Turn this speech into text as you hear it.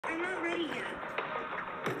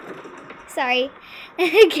Sorry.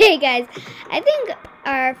 Okay, guys. I think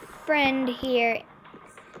our friend here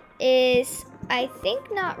is, I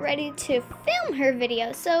think, not ready to film her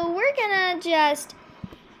video. So we're gonna just...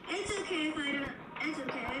 It's okay if I don't... It's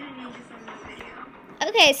okay. I don't need to film the video.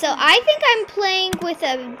 Okay, so I think I'm playing with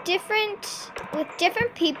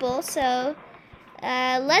different people. So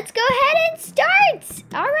let's go ahead and start.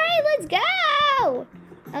 All right, let's go.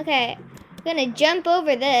 Okay, I'm gonna jump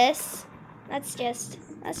over this. That's just.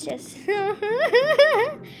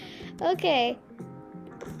 Okay.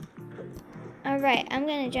 Alright, I'm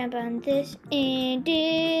gonna jump on this and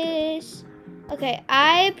this. Okay,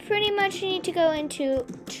 I pretty much need to go into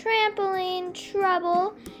trampoline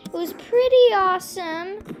trouble. It was pretty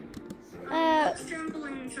awesome. What's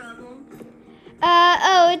trampoline trouble?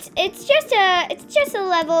 It's just a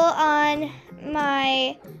level on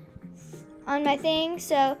my thing,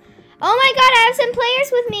 so oh my god, I have some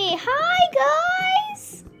players with me. Hi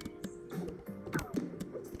guys!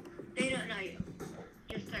 They don't know you.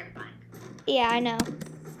 Just start fine. Yeah, I know.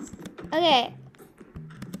 Okay.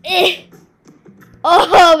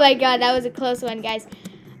 Oh my god, that was a close one, guys.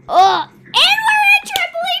 Oh, and we're in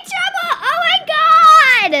trampoline trouble! Oh my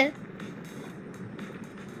god!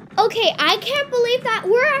 Okay, I can't believe that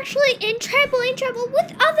we're actually in trampoline trouble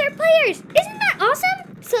with other players. Isn't that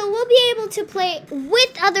awesome? So we'll be able to play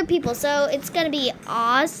with other people. So it's gonna be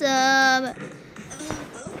awesome.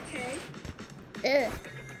 Okay. Ugh.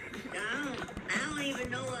 I don't even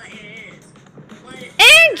know what it is.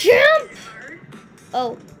 And jump!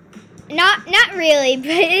 Oh, not really,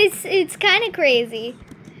 but it's kind of crazy.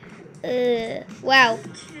 Wow.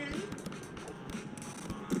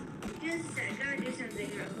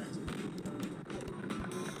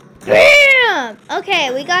 Bam!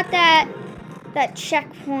 Okay, we got that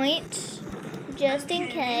checkpoint just in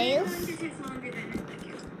case.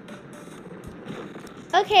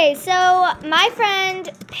 Okay, so my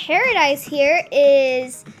friend Paradise here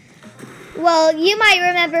is, well, you might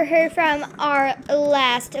remember her from our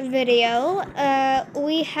last video.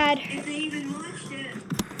 We had her. If they even watched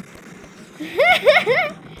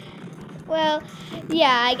it. Well,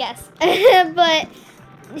 yeah, I guess. But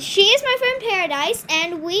she is my friend Paradise,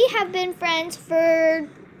 and we have been friends for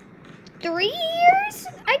 3 years,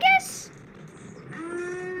 I guess.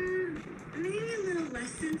 Maybe a little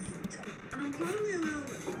less than. Probably a little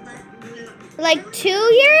less. Like 2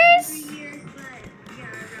 years? 3 years, but yeah,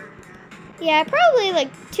 around that. Yeah, probably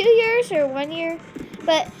like 2 years or 1 year.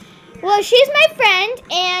 But well, she's my friend,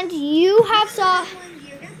 and you have saw. 1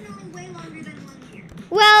 year, definitely way longer than 1 year.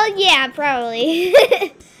 Well, yeah, probably.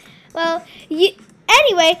 Well,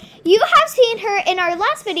 anyway, you have seen her in our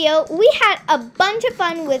last video. We had a bunch of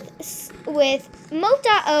fun with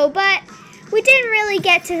Moat.o, but we didn't really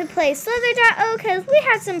get to play Slither.o because we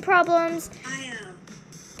had some problems. IO.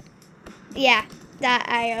 Yeah,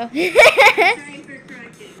 .io. Sorry for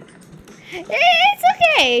correcting. It's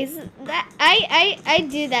okay. I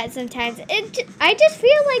do that sometimes. I just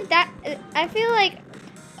feel like that. I feel like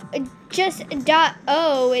just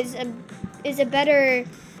 .o is better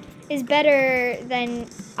than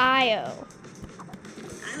IO.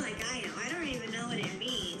 I like IO. I don't even know what it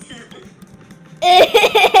means.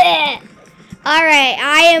 All right,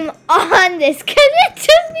 I am on this because it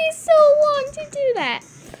took me so long to do that.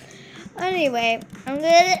 Anyway, I'm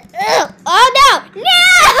gonna. Oh no!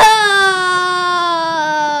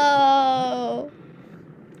 No!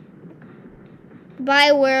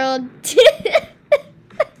 Bye, world.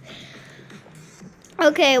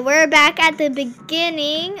 Okay, we're back at the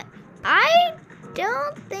beginning. I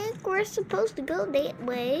don't think we're supposed to go that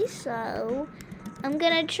way, so I'm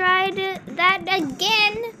gonna try that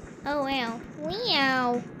again. Oh, wow.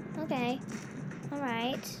 Wow. Okay.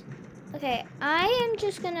 Alright. Okay, I am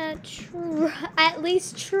just gonna at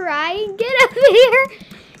least try and get up here,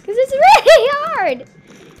 because it's really hard.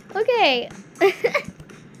 Okay.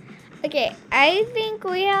 Okay, I think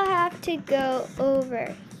we'll have to go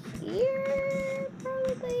over here,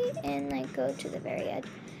 probably, and like go to the very edge.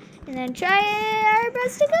 And then try our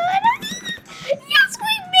best to go in. Yes,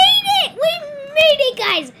 we made it! We made it,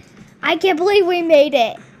 guys! I can't believe we made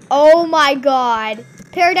it. Oh my god.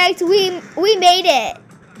 Paradise, we made it.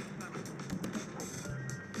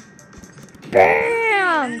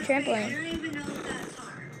 Bam! Trampoline. I don't even know if that's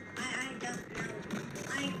hard. I don't know.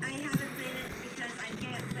 I haven't played it because I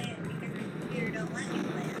can't play it because the computer don't let me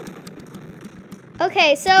play it.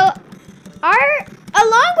 Okay, so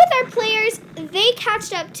along with our players, they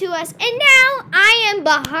catched up to us, and now I am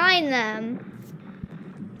behind them.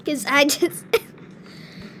 Because I just...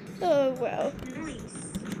 Oh, wow. Nice.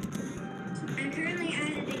 I'm currently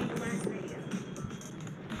editing the last video.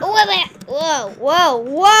 Whoa, whoa,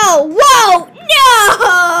 whoa, whoa!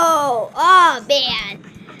 No! Oh, man.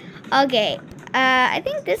 Okay. I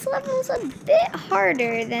think this level's a bit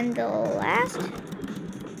harder than the last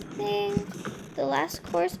thing. The last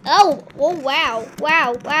course. Oh, wow.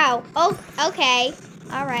 Wow, wow. Oh, okay.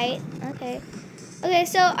 All right. Okay. Okay,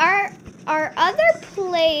 so our other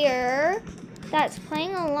player that's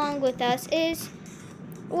playing along with us is,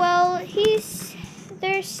 well,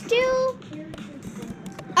 they're still,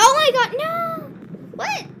 oh my god, no!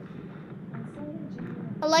 What?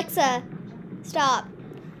 Alexa, stop.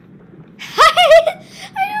 I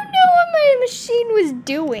don't know what my machine was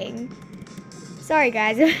doing. Sorry,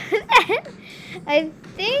 guys. I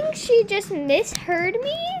think she just misheard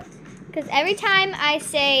me, because every time I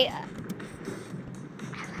say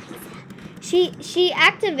she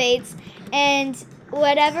activates, and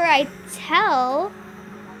whatever I tell,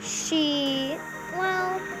 she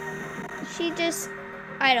just,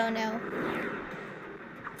 I don't know.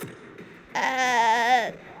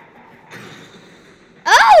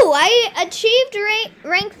 Oh, I achieved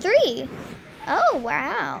rank 3. Oh,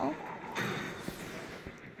 wow.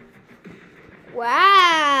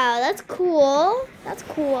 Wow, that's cool. That's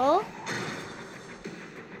cool.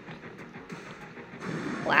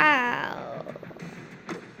 Wow.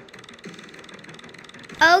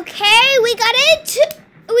 Okay, we got it in 2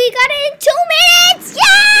 minutes.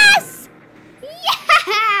 Yes!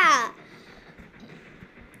 Yeah!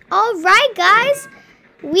 All right, guys.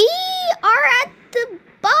 We are at the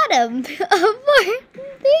bottom of our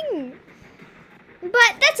thing.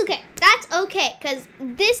 But that's okay. That's okay, because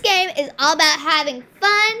this game is all about having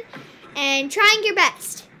fun and trying your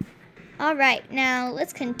best. All right, now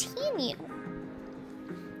let's continue.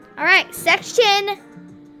 All right, section.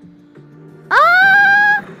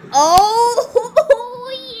 Oh,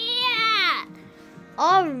 yeah.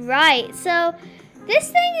 All right, so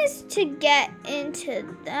this thing is to get into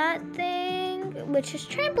that thing, which is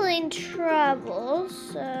trampoline travel,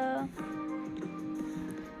 so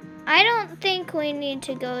I don't think we need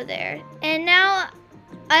to go there. And now,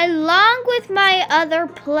 along with my other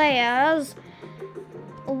players,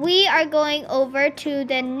 we are going over to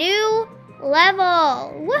the new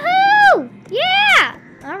level. Woohoo! Yeah!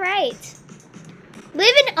 All right.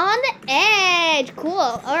 Living on the edge. Cool.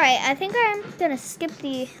 All right, I think I'm gonna skip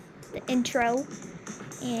the intro.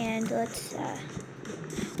 And let's,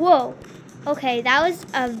 whoa. Okay, that was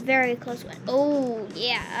a very close one. Oh,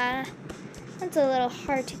 yeah. That's a little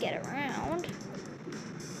hard to get around.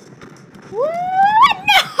 What?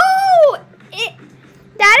 No!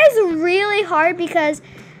 That is really hard because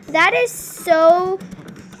that is so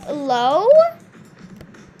low.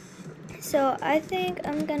 So I think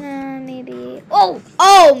I'm gonna maybe, oh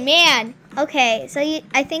man. Okay, so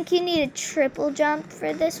I think you need a triple jump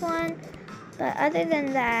for this one. But other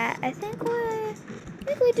than that, I think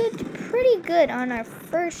we did pretty good on our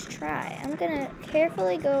first try. I'm gonna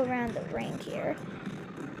carefully go around the ring here.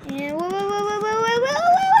 And whoa.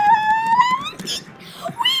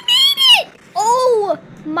 We made it! Oh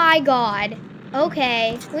my god.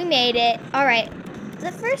 Okay, we made it. All right.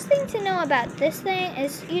 The first thing to know about this thing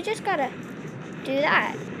is you just gotta do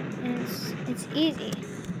that. And it's easy.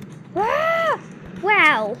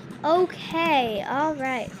 Wow. Okay. All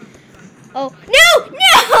right. Oh, no!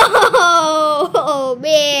 Oh,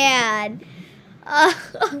 man.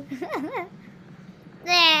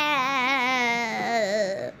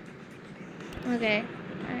 Okay.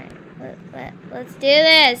 All right. Let's do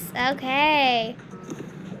this. Okay.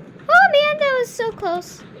 Oh, man, that was so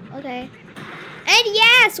close. Okay. And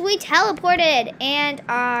yes, we teleported. And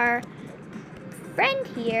our friend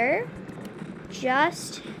here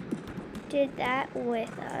just did that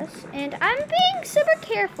with us. And I'm being super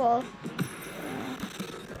careful.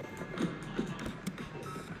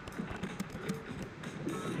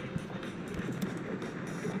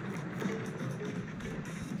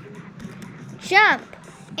 Jump.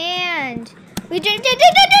 And we did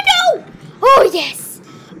no! Oh, yes.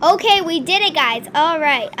 Okay, we did it, guys. All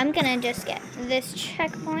right, I'm gonna just get this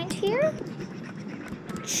checkpoint here.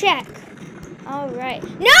 Check. All right.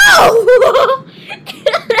 No!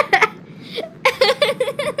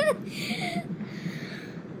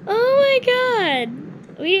 Oh my god.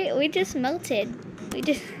 We just melted.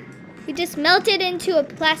 We just melted into a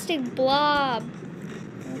plastic blob.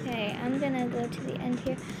 Okay, I'm gonna go to the end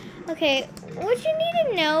here. Okay, what you need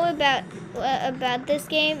to know about this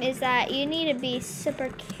game is that you need to be super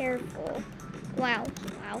careful. Wow.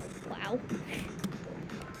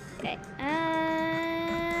 Okay.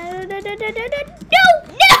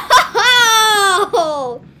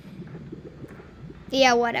 No!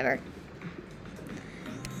 Yeah, whatever.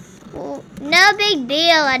 Oh, no big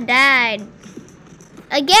deal, I died.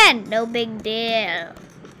 Again, no big deal.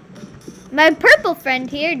 My purple friend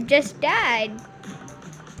here just died.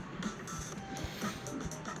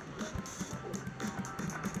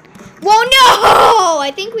 Whoa, no!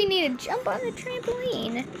 I think we need to jump on the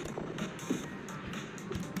trampoline.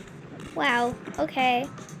 Wow, okay.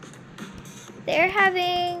 They're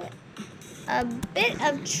having a bit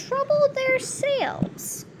of trouble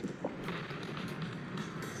themselves.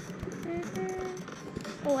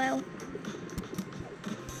 Oh, wow.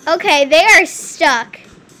 Okay, they are stuck.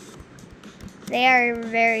 They are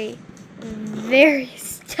very, very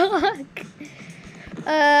stuck.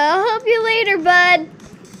 I'll help you later, bud.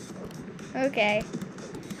 Okay.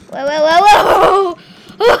 Whoa, whoa, whoa, whoa!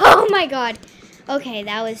 Oh my god. Okay,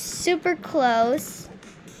 that was super close.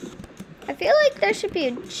 I feel like there should be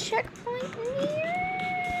a checkpoint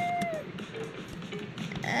here.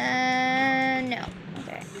 No.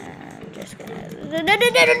 Okay, I'm just gonna...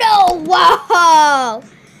 No! Whoa!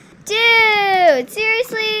 Dude,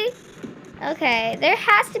 seriously? Okay, there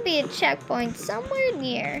has to be a checkpoint somewhere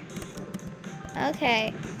near.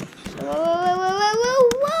 Okay. Whoa, whoa, whoa, whoa, whoa,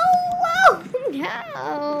 whoa, whoa!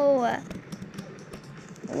 No!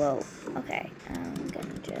 Whoa, okay. I'm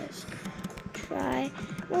gonna just try.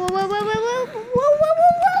 Whoa, whoa, whoa, whoa, whoa, whoa, whoa,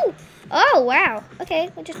 whoa, whoa! Oh, wow. Okay,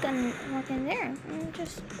 we're just gonna walk in there and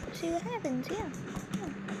just see what happens. Yeah. Oh,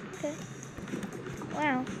 okay.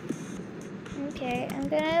 Wow. Okay, I'm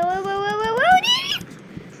gonna. Whoa, whoa, whoa, whoa, whoa!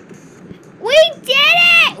 We did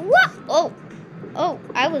it! What? Oh, oh!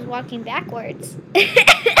 I was walking backwards.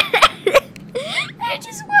 I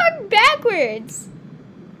just walked backwards.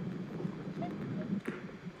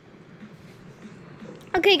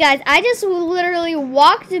 Okay, guys, I just literally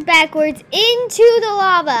walked backwards into the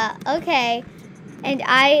lava. Okay, and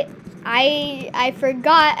I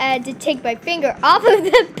forgot to take my finger off of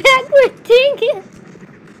the backward thing.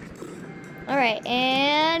 All right,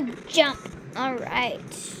 and jump. All right,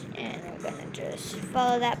 and I'm gonna just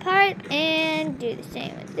follow that part and do the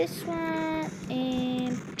same with this one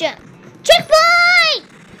and jump. Checkpoint!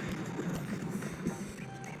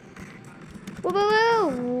 Whoa, whoa,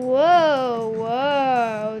 whoa, whoa,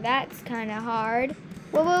 whoa, that's kind of hard.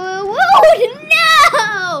 Whoa, whoa, whoa, whoa,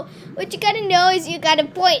 no! What you gotta know is you gotta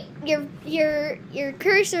point your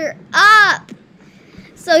cursor up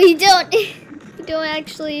so you don't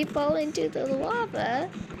actually fall into the lava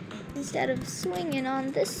instead of swinging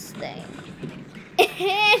on this thing.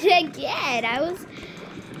 And again,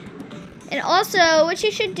 and also what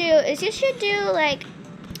you should do is you should do like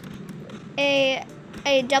a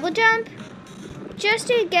double jump. Just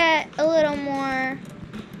to get a little more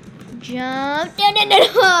jump. No, no, no,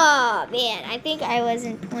 no. Man, I think I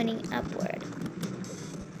wasn't pointing upward.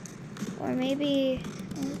 Or maybe...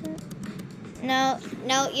 No,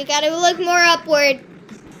 no, you gotta look more upward.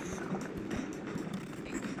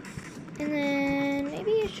 And then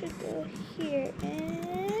maybe you should go here. And...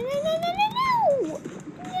 No, no, no, no, no.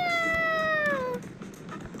 No.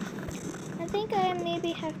 I think I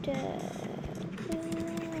maybe have to...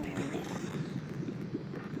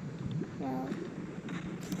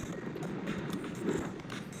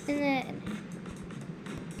 And then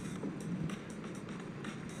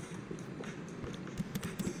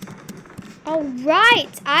all right,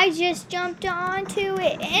 I just jumped onto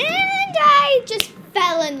it and I just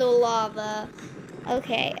fell in the lava.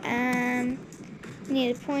 Okay,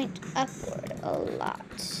 need to point upward a lot.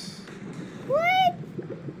 What?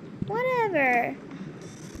 Whatever.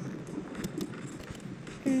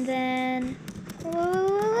 And then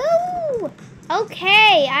whoa.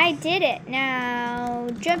 Okay, I did it. Now,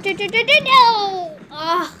 jump, no!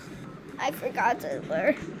 Oh, I forgot to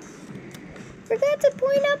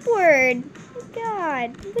point upward. Oh,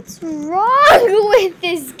 God, what's wrong with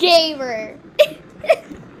this gamer?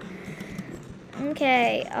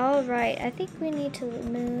 Okay, all right. I think we need to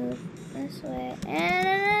move this way.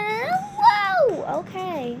 And, whoa!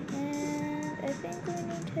 Okay, and I think we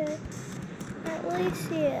need to at least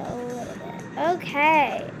see it a little bit.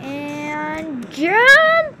 Okay, and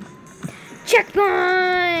jump!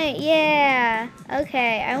 Checkpoint! Yeah.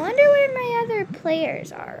 Okay, I wonder where my other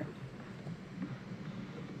players are.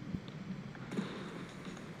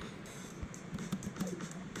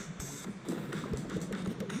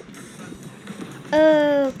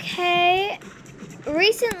 Okay.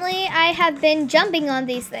 Recently, I have been jumping on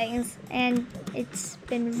these things, and it's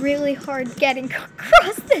been really hard getting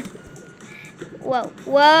across them. Whoa,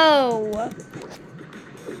 whoa.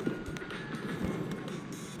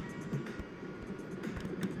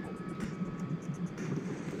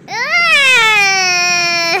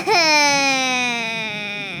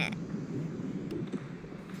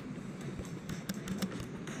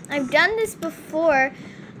 I've done this before.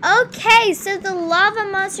 Okay, so the lava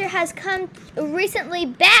monster has come recently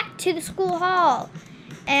back to the school hall.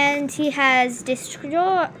 And he has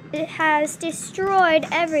destroyed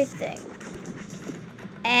everything.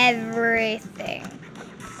 Everything.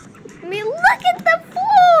 I mean, look at the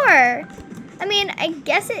floor. I mean, I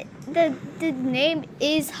guess the name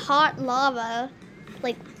is hot lava.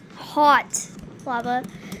 Like hot lava.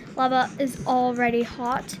 Lava is already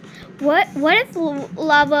hot. What if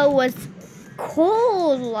lava was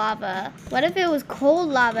cold lava? What if it was cold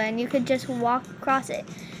lava and you could just walk across it?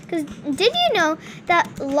 Because did you know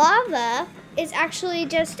that lava is actually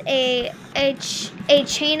just a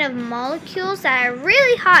chain of molecules that are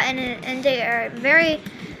really hot and they are very,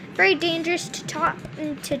 very dangerous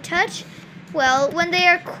to touch? Well, when they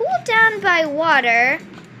are cooled down by water,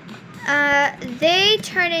 they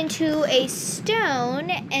turn into a stone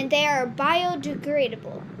and they are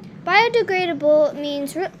biodegradable. Biodegradable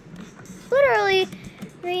means literally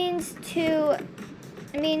means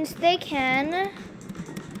they can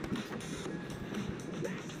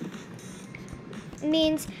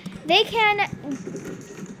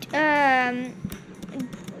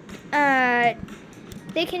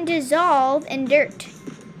dissolve in dirt.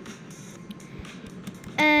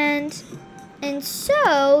 And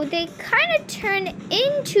so they kind of turn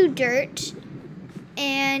into dirt,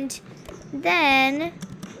 and then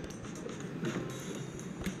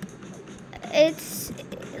it's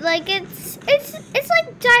like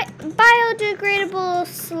biodegradable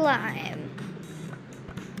slime.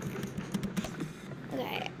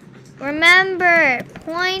 Okay. Remember,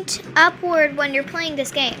 point upward when you're playing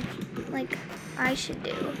this game, like I should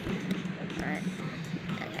do. Okay.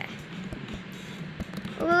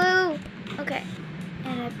 Woo. Okay.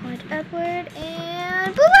 And I point upward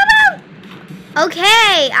and boom, boom, boom.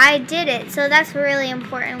 Okay, I did it. So that's really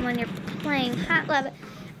important when you're playing hot lava.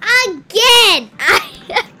 Again, I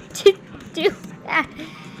have to do that.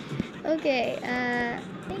 Okay. I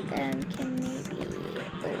think I can maybe.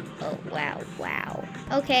 Oh, wow.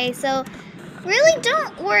 Okay, so really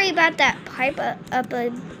don't worry about that pipe up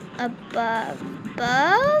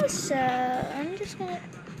above. So I'm just gonna.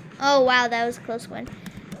 Oh wow, that was a close one.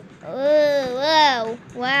 Whoa,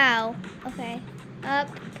 wow. Okay, up,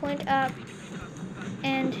 point up,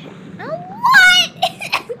 and what?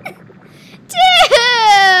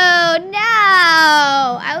 Dude, no!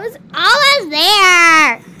 I was almost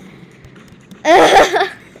there.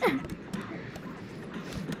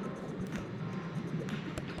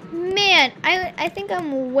 Man, I think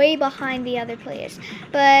I'm way behind the other players,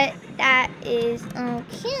 but that is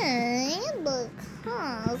okay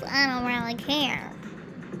because I don't really care.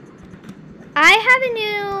 I have a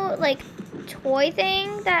new toy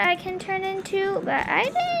thing that I can turn into, but I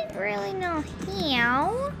didn't really know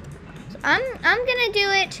how. So I'm gonna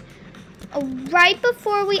do it right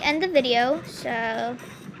before we end the video. So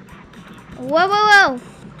whoa.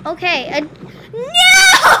 Okay.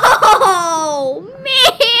 No, man.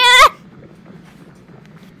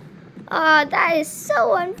 Oh, that is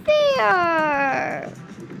so unfair.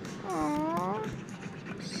 Oh,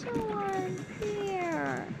 so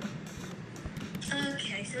unfair.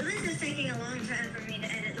 Okay, so this is taking a long time for me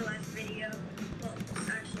to edit the last video. Well,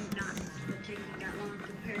 actually not taking that long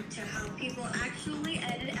compared to how people actually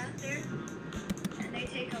edit out there. And they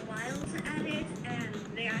take a while to edit, and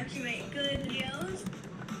they actually make good videos.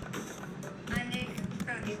 I make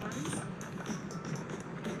crappy ones.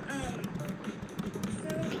 So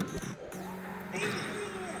basically,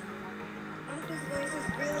 Octa's voice is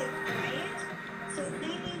really quiet, so I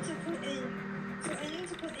need to put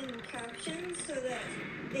in captions so that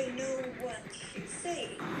they know what she's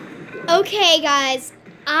saying. Okay, guys,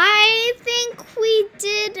 I think we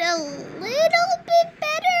did a little bit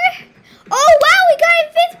better. Oh wow, we got in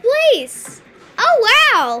 5th place. Oh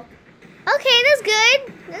wow. Okay,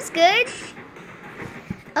 that's good.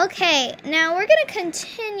 Okay, now we're gonna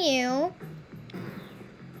continue.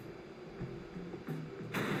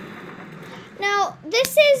 Now,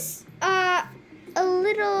 this is a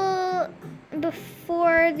little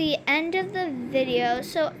before the end of the video,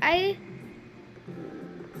 so I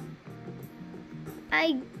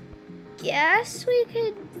guess we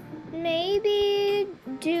could maybe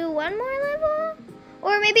do one more level?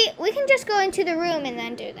 Or maybe we can just go into the room and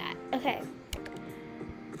then do that. Okay.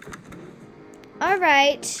 All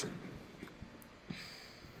right.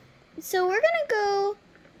 So we're gonna go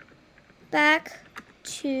back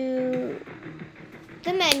to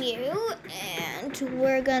the menu and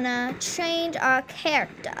we're gonna change our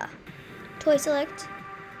character. Toy select.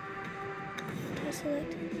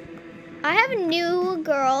 I have a new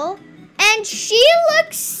girl and she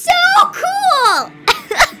looks so cool.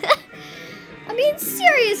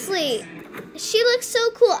 Seriously, she looks so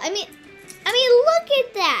cool. I mean, look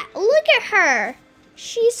at that. Look at her.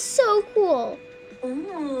 She's so cool.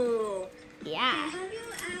 Ooh. Yeah. Have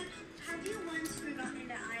you once forgotten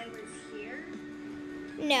that I was here?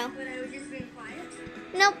 No. But I was just being quiet?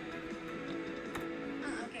 Nope.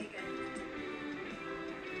 Oh, okay, good.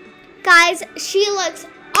 Guys, she looks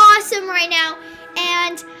awesome right now.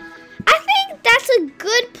 And I think that's a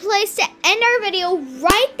good place to end our video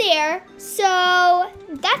right there. So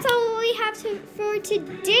that's all we have for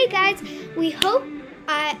today, guys. We hope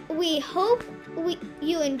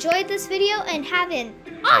you enjoyed this video and have an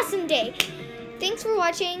awesome day. Thanks for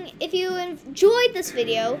watching. If you enjoyed this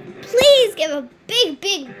video, please give a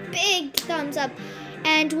big thumbs up.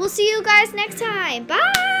 And we'll see you guys next time.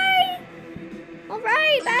 Bye. All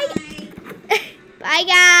right, bye. Bye,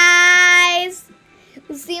 guys.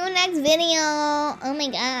 We'll see you in the next video. Oh my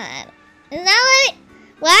god. Is that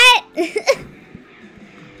what?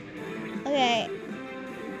 Okay.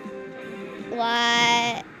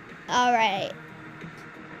 What? Alright.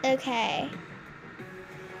 Okay.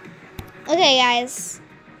 Okay, guys.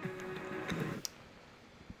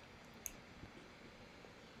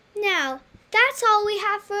 Now, that's all we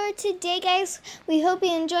have for today, guys. We hope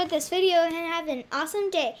you enjoyed this video and have an awesome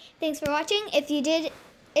day. Thanks for watching. If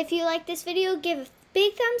you liked this video, give a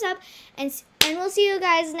big thumbs up, and we'll see you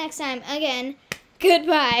guys next time. Again,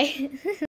 goodbye.